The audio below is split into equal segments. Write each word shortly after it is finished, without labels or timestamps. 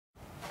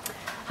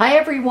Hi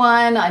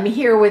everyone, I'm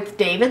here with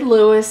David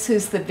Lewis,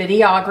 who's the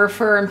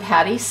videographer, and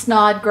Patty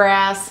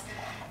Snodgrass,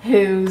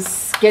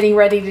 who's getting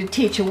ready to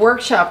teach a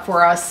workshop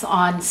for us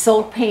on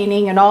silk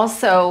painting and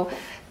also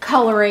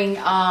coloring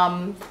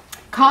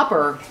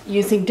copper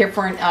using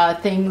different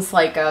things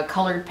like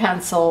colored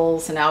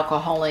pencils and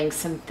alcohol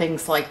inks and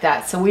things like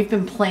that. So we've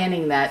been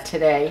planning that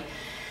today.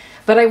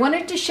 But I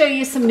wanted to show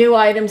you some new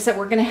items that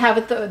we're going to have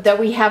at that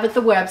we have at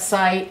the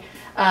website.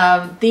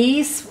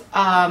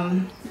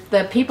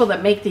 The people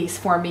that make these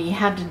for me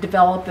had to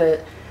develop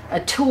a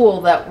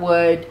tool that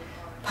would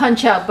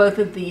punch out both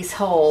of these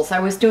holes. I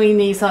was doing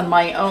these on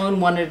my own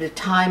one at a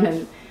time,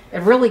 and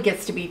it really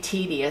gets to be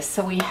tedious.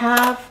 So we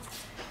have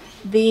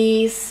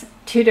these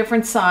two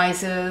different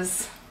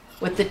sizes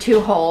with the two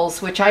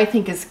holes, which I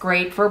think is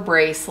great for a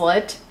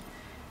bracelet.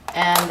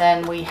 And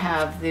then we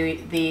have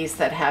these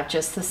that have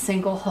just the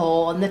single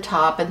hole in the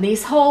top, and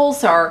these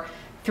holes are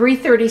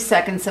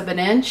 3/32 of an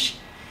inch,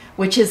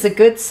 which is a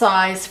good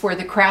size for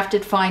the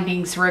Crafted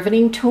Findings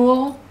riveting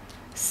tool.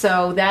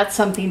 So that's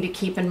something to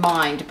keep in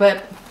mind.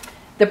 But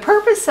the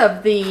purpose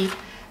of the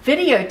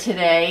video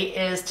today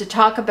is to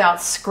talk about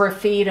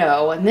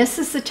Sgraffito, and this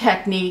is a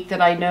technique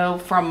that I know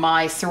from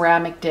my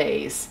ceramic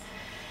days.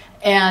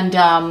 And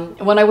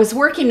when I was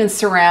working in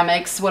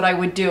ceramics, what I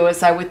would do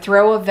is I would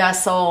throw a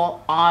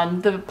vessel on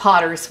the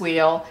potter's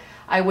wheel.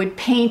 I would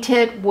paint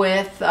it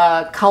with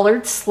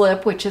colored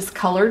slip, which is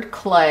colored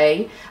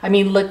clay,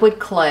 liquid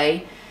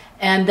clay,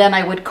 and then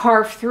I would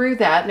carve through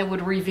that and it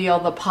would reveal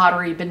the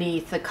pottery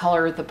beneath, the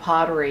color of the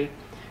pottery.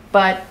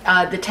 But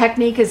the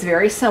technique is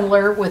very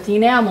similar with the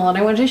enamel, and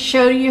I want to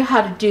show you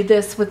how to do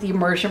this with the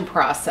immersion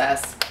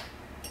process.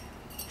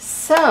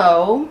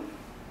 So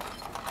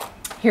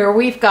here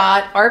we've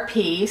got our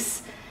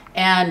piece,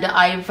 and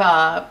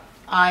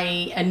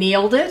I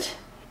annealed it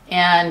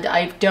and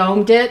I've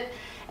domed it,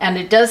 and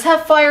it does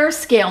have fire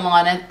scale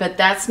on it, but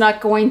that's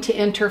not going to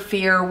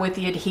interfere with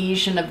the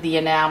adhesion of the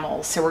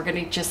enamel. So we're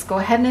going to just go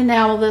ahead and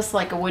enamel this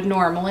like I would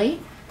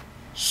normally.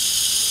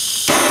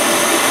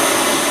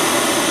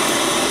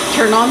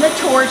 Turn on the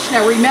torch.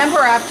 Now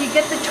remember, after you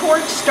get the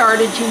torch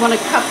started, you want to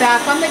cut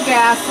back on the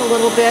gas a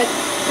little bit.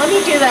 Let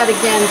me do that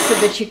again so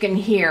that you can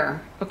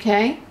hear,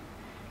 okay?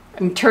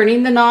 I'm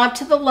turning the knob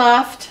to the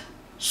left.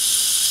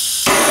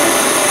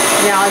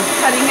 Now I'm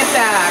cutting it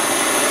back.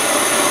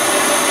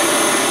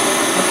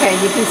 Okay,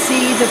 you can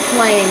see the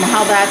flame,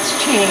 how that's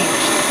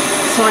changed.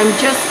 So I'm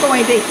just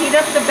going to heat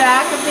up the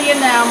back of the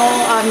enamel,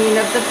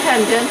 of the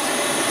pendant,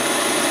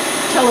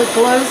 till it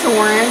glows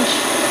orange.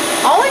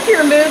 All of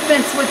your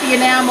movements with the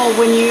enamel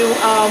when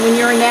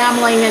you're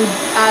enameling and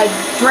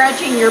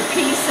dredging your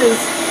pieces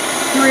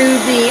through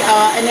the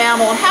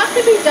enamel have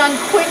to be done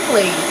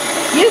quickly.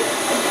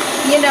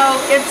 You know,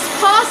 it's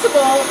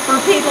possible for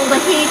people to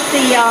heat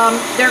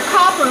their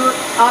copper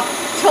up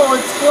till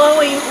it's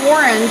glowing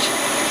orange,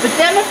 but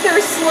then if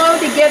they're slow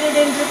to get it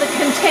into the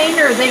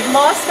container, they've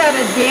lost that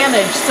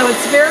advantage. So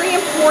it's very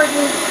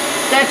important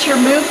that your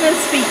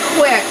movements be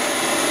quick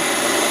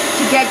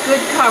to get good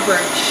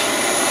coverage.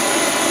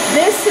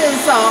 This is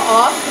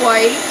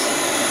off-white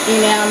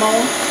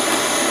enamel.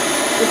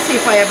 Let's see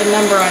if I have a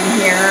number on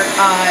here.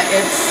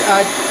 It's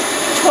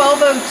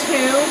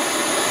 1202.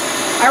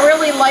 I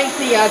really like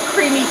the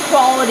creamy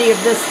quality of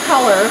this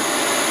color.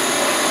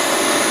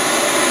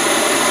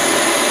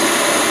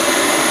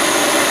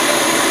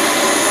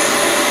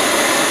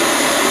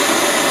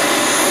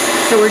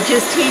 So we're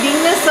just heating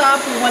this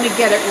up. We want to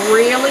get it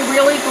really,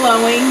 really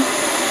glowing.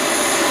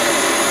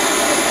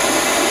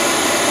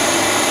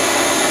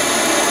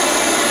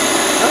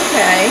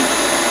 Okay.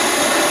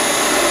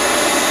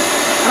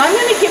 And I'm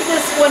going to give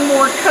this one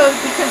more coat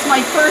because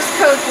my first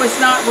coat was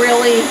not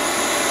really,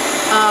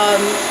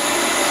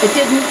 it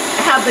didn't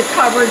have the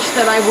coverage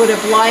that I would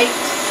have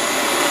liked.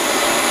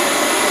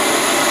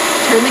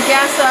 Turn the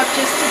gas up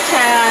just a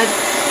tad.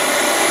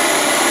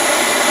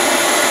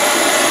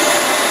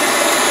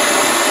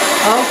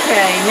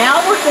 Okay, now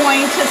we're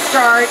going to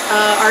start,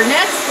 our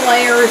next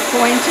layer is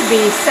going to be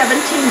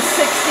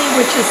 1760,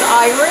 which is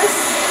iris.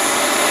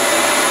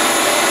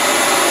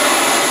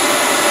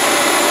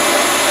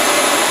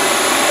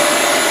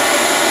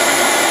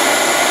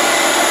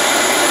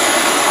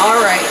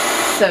 All right,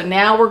 so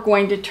now we're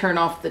going to turn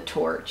off the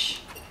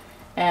torch.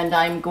 And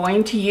I'm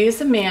going to use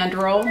a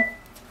mandrel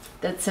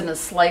that's in a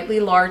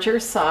slightly larger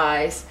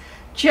size,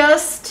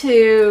 just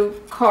to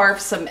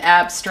carve some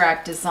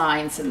abstract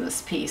designs in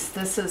this piece.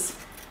 This is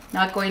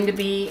not going to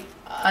be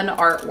an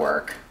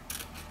artwork.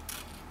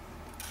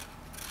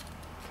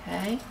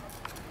 Okay,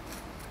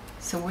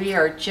 so we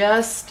are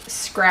just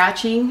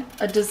scratching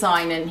a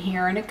design in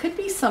here, and it could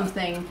be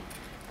something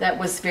that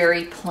was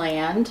very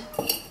planned.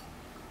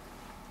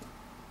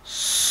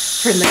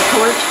 Turn the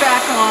torch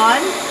back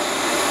on.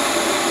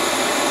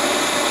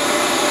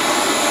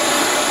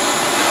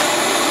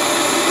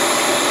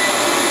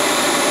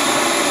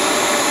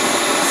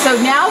 So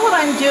now what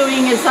I'm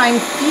doing is I'm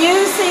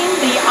fusing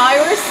the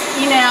iris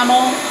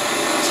enamel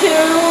to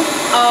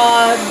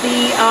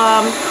the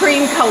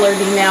cream colored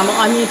enamel,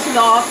 to the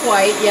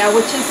off-white, yeah,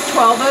 which is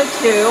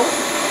 1202.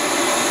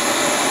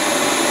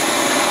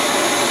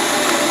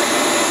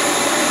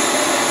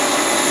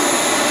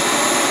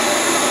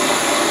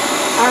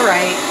 All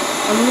right,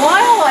 and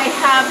while I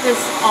have this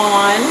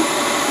on,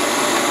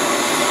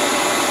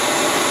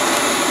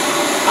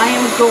 I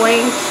am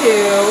going to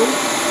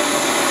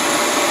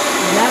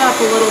clean that up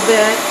a little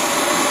bit.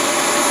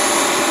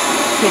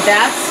 Okay,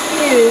 that's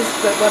fused,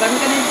 but what I'm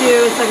going to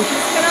do is I'm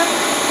just going to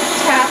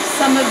tap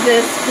some of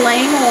this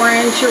flame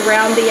orange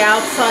around the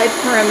outside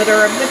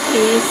perimeter of the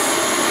piece.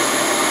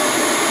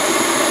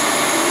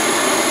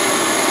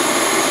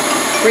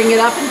 Bring it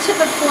up into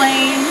the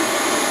flame.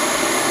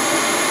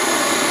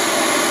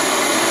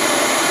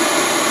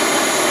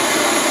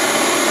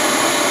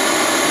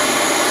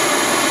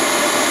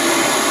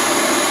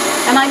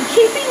 And I'm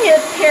keeping it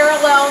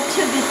parallel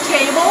to the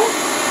table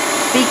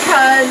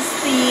because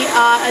the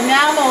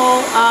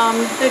enamel,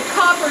 the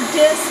copper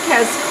disc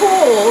has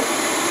cooled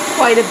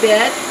quite a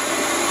bit.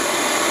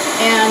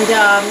 And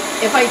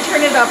if I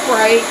turn it up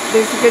right,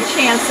 there's a good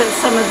chance that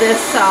some of this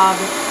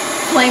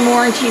flame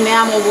orange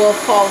enamel will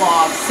fall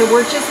off. So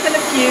we're just going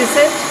to fuse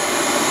it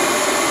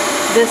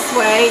this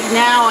way.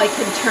 Now I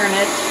can turn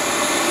it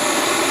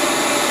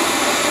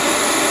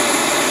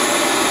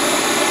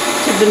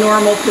to the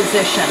normal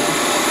position.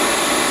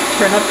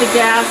 Turn up the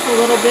gas a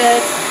little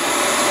bit.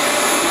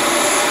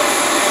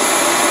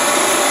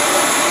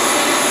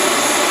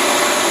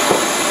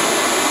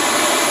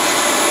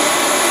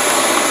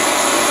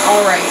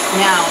 All right,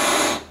 now,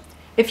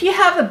 if you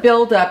have a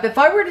buildup, if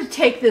I were to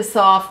take this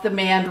off the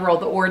mandrel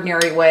the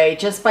ordinary way,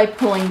 just by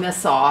pulling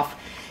this off,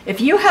 if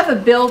you have a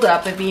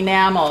buildup of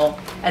enamel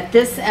at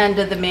this end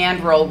of the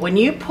mandrel, when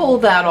you pull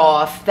that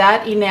off,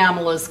 that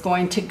enamel is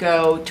going to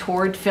go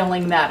toward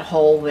filling that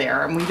hole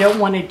there, and we don't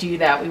want to do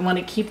that. We want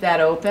to keep that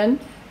open.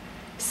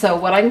 So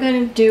what I'm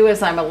going to do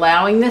is I'm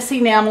allowing this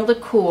enamel to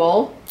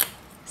cool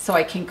so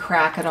I can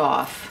crack it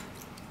off.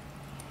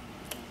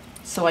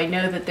 So I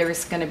know that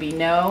there's going to be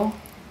no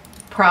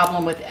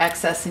problem with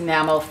excess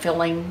enamel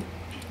filling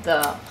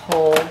the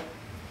hole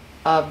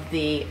of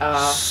the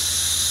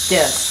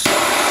disc.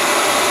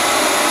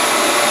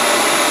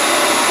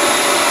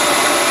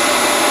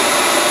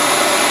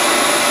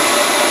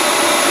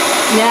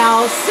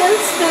 Now, since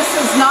this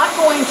is not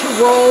going to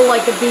roll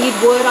like a bead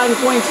would, I'm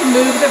going to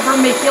move the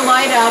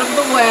vermiculite out of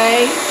the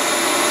way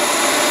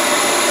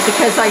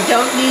because I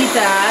don't need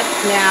that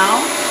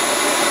now.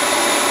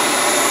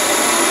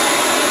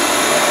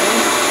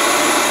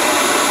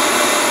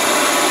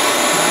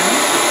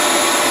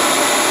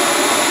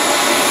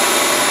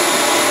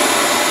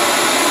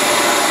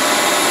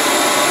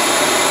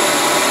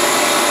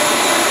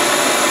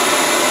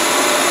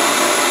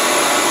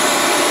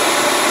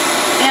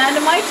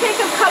 Take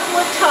a couple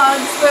of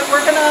tugs, but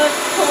we're going to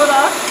pull it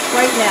up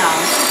right now.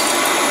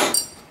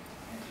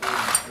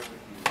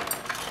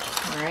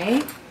 All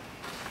right.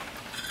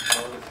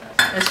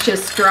 Let's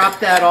just drop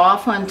that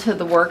off onto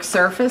the work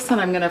surface,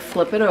 and I'm going to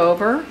flip it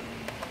over.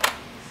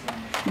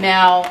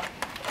 Now,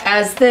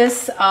 as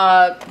this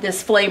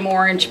this flame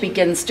orange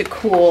begins to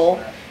cool,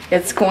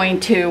 it's going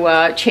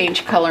to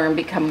change color and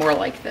become more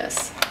like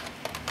this.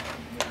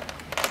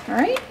 All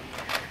right.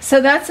 So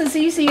that's as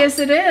easy as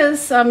it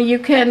is. You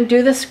can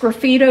do the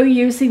Sgraffito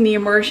using the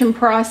immersion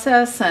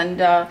process,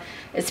 and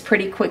it's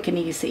pretty quick and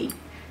easy.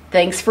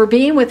 Thanks for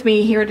being with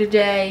me here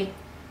today.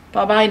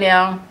 Bye-bye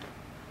now.